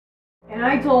And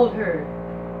I told her,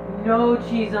 no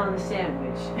cheese on the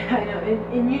sandwich. I know.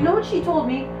 And you know what she told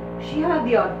me? She had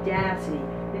the audacity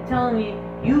to tell me,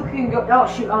 you can go. Oh,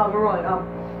 shoot. We're rolling.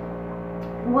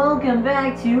 Welcome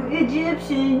back to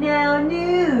Egyptian Now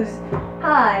News.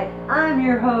 Hi, I'm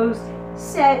your host.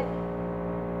 Set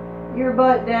your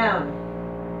butt down.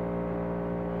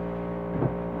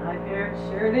 My parents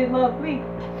sure did love me.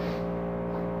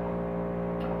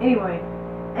 Anyway,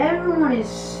 everyone is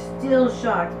still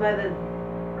shocked by the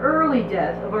early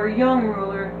death of our young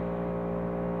ruler,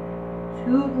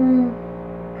 Tutankhamun.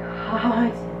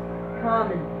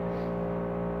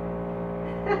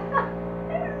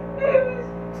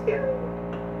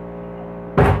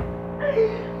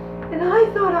 And I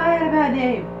thought I had a bad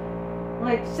name.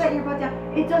 Like, set your butt down.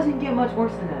 It doesn't get much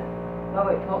worse than that. Oh,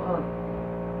 wait, hold on.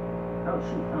 Oh,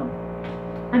 shoot.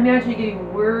 I'm actually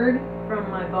getting word from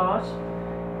my boss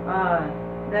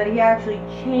that he actually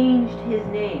changed his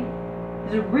name.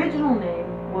 His original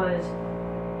name was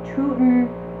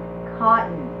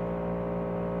Tutankhamun.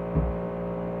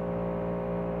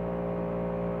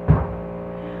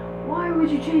 Why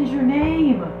would you change your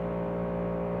name?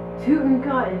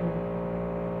 Tutankhamun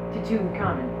to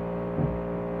Tutankhamun.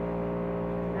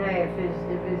 Hey, if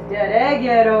his dead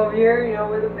egghead over here, you know,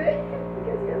 with a big,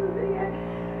 because he has a big head,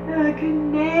 could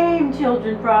name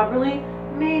children properly,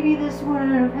 maybe this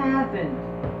wouldn't have happened.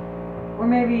 Or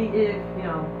maybe if, you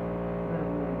know, the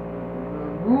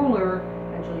ruler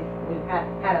actually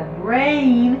had a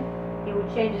brain, he would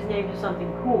change his name to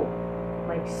something cool,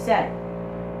 like Set,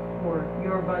 or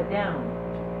Your Butt Down.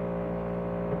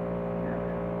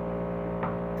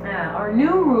 Our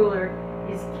new ruler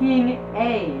is King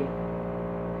A.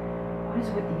 What is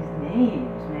with these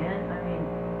names, man? I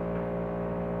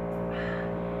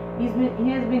mean, he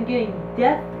has been getting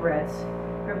death threats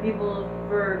from people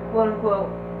for quote unquote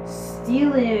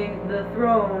stealing the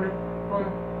throne from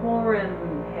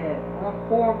Horemheb.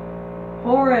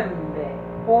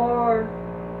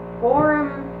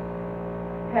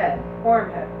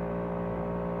 Horemheb.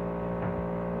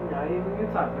 Not even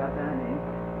gonna talk about that name.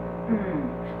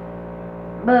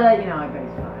 But, you know, I bet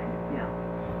he's fine. You know,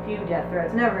 few death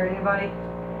threats never hurt anybody.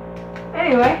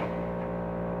 Anyway,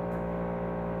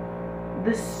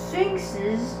 the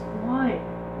Sphinxes. What?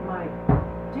 My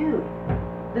dude.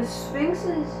 The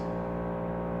Sphinxes.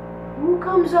 Who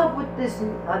comes up with this?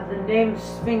 The name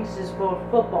Sphinxes for a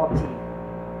football team.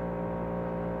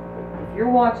 If you're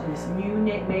watching this and you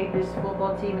made this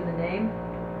football team in the name,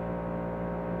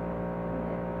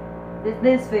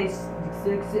 this face,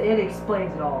 it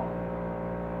explains it all.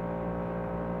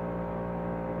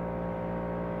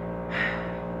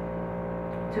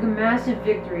 Took a massive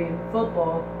victory in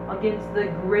football against the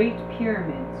Great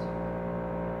Pyramids.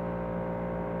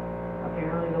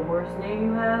 Apparently the worse name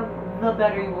you have, the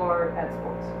better you are at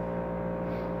sports.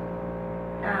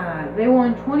 They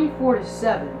won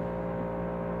 24-7.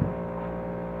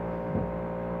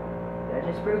 That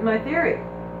just proves my theory.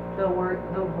 The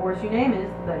worse your name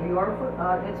is, the better you are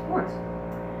at sports.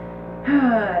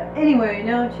 Anyway,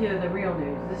 now to the real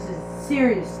news. This is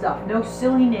serious stuff. No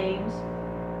silly names.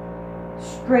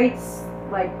 Straight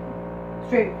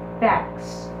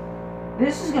facts.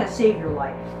 This is gonna save your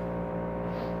life.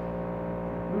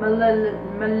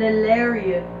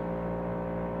 Malaria.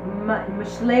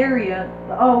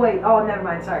 Oh wait. Oh, never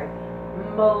mind. Sorry.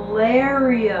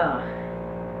 Malaria.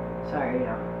 Sorry.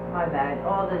 Yeah. My bad.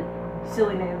 All the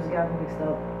silly names got mixed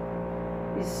up.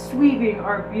 Is sweeping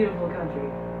our beautiful country.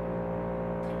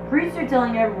 Priests are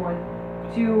telling everyone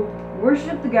to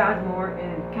worship the gods more,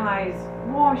 and guys,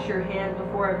 wash your hands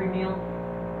before every meal.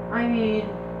 I mean,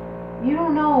 you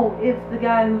don't know if the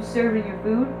guy who's serving your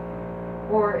food,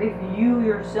 or if you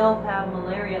yourself have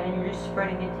malaria and you're just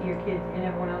spreading it to your kids and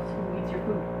everyone else who eats your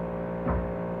food.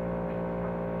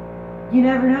 You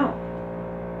never know.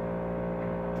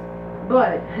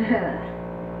 But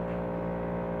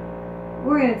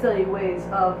we're going to tell you ways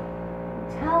of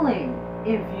telling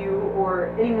if you or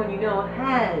anyone you know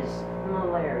has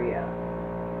malaria.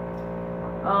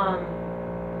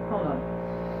 Hold on.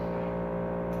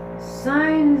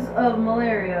 Signs of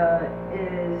malaria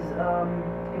is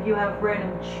if you have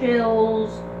random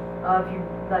chills, if you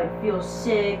feel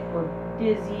sick or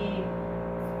dizzy,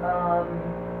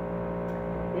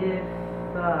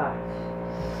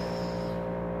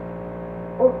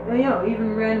 or you know,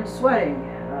 even random sweating.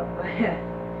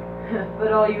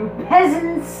 But all you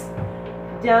peasants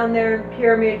down there in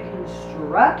pyramid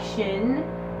construction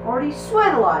already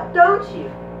sweat a lot, don't you?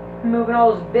 Moving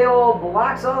all those big old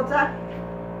blocks all the time.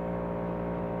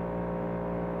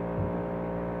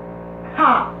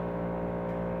 Ha!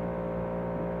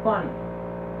 Funny.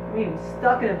 I'm even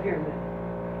stuck in a pyramid.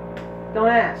 Don't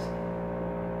ask.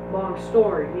 Long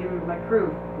story. Even my crew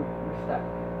were stuck.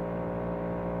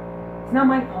 It's not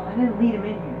my fault. I didn't lead him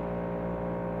in here.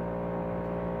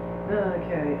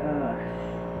 Okay,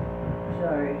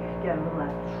 sorry. Got a little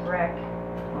off track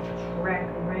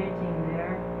ranting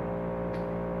there.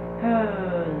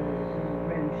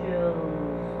 Random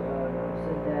chills.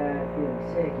 Said that. Feeling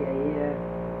sick. Yeah.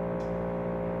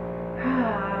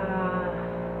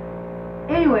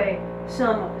 Anyway,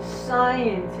 some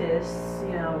scientists,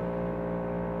 you know,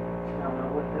 I don't know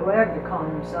whatever they're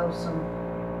calling themselves, some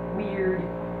weird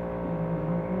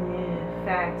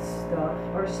fact stuff,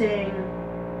 are saying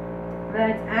that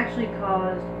it's actually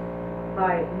caused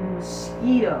by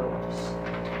mosquitoes.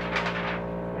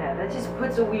 Yeah, that just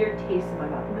puts a weird taste in my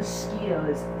mouth.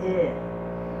 Mosquitoes,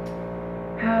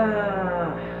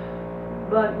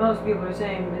 But most people are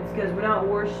saying it's because we're not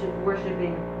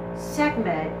worshiping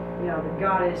Sekhmet, you know, the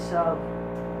goddess of,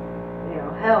 you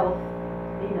know, health,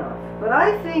 enough. But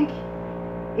I think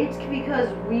it's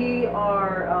because we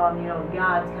are, you know,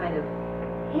 gods kind of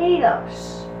hate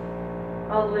us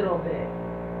a little bit.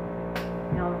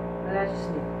 You know, that's just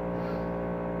me.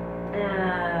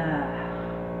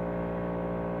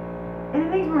 And it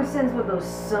makes more sense what those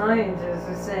scientists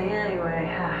are saying anyway.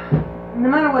 No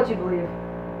matter what you believe,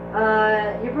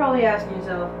 you're probably asking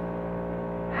yourself,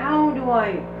 how do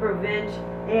I prevent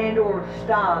and or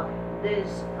stop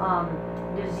this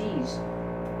disease?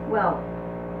 Well,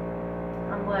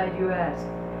 I'm glad you asked.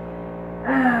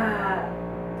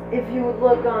 If you would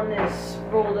look on this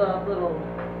rolled up little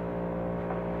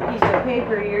piece of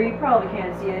paper here, you probably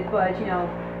can't see it, but you know,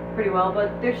 pretty well,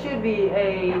 but there should be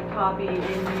a copy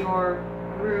in your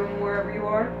room wherever you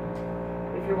are.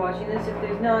 If you're watching this, if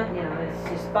there's not, you know, it's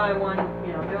just buy one,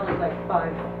 you know, they're only like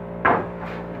 5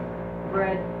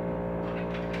 bread.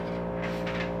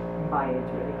 Buy it,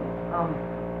 it's really cool.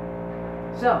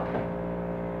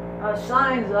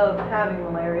 Signs of having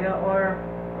malaria are,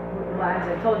 as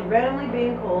I told you, randomly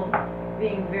being cold,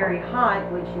 being very hot,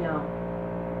 which, you know,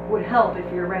 would help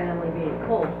if you're randomly being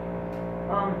cold.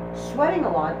 Sweating a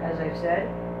lot, as I've said,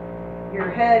 your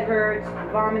head hurts,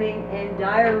 vomiting, and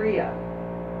diarrhea.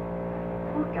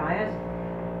 Poor guy has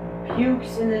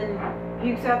pukes and then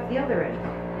pukes out the other end.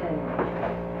 Anyway,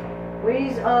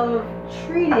 ways of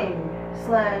treating /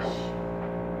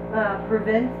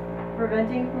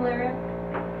 preventing malaria.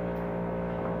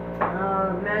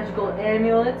 Magical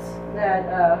amulets that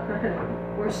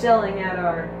we're selling at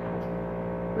our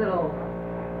little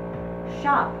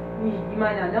shop. You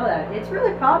might not know that. It's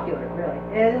really popular, really.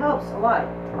 It helps a lot.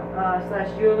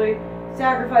 / jewelry.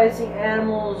 Sacrificing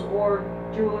animals or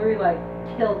jewelry, like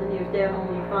kill the nearest animal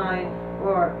you find,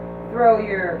 or throw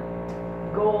your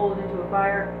gold into a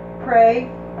fire. Pray.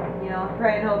 You know,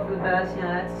 pray and hope for the best. You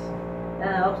know,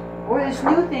 that helps. Or this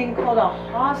new thing called a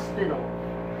hospital.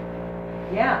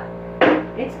 Yeah.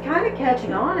 It's kind of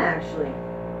catching on, actually.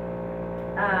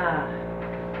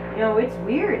 You know, it's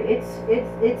weird. It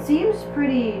seems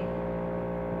pretty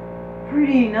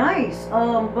nice.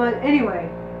 But anyway,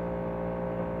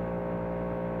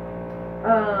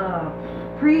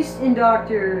 priests and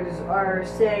doctors are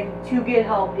saying to get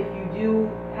help if you do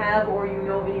have or you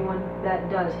know of anyone that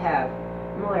does have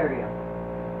malaria.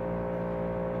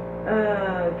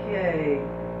 Okay.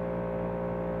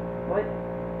 What?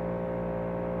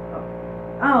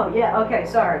 Oh, yeah, okay,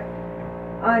 sorry.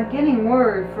 I'm getting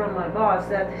word from my boss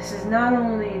that this is not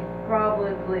only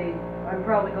I'm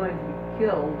probably going to be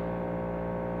killed,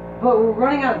 but we're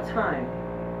running out of time.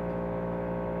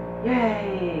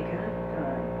 Yay, good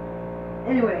time.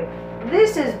 Anyway,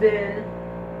 this has been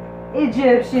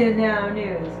Egyptian Now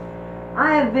News.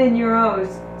 I have been your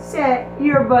host. Set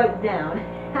your butt down.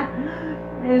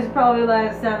 This is probably the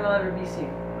last time I'll ever be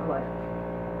seen. Bye-bye.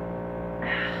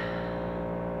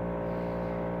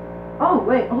 Oh,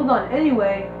 wait, hold on.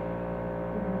 Anyway,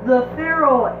 the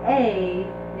Pharaoh A,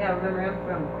 yeah, remember him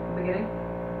from the beginning,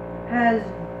 has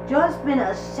just been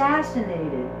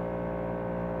assassinated.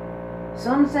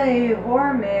 Some say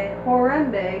Harambe,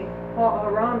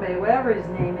 whatever his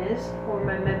name is,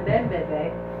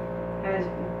 Harambe, has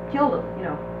killed him, you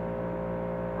know.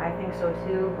 I think so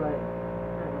too, but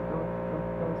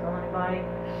don't tell anybody.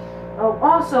 Oh,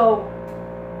 also,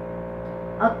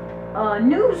 a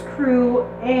news crew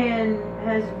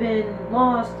has been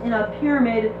lost in a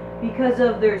pyramid because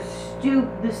of the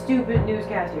stupid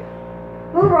newscaster.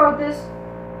 Who wrote this?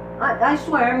 I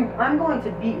swear I'm going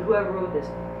to beat whoever wrote this.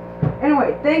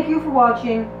 Anyway, thank you for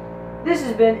watching. This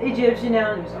has been Egyptian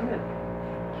Now News. I'm gonna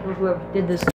kill whoever did this.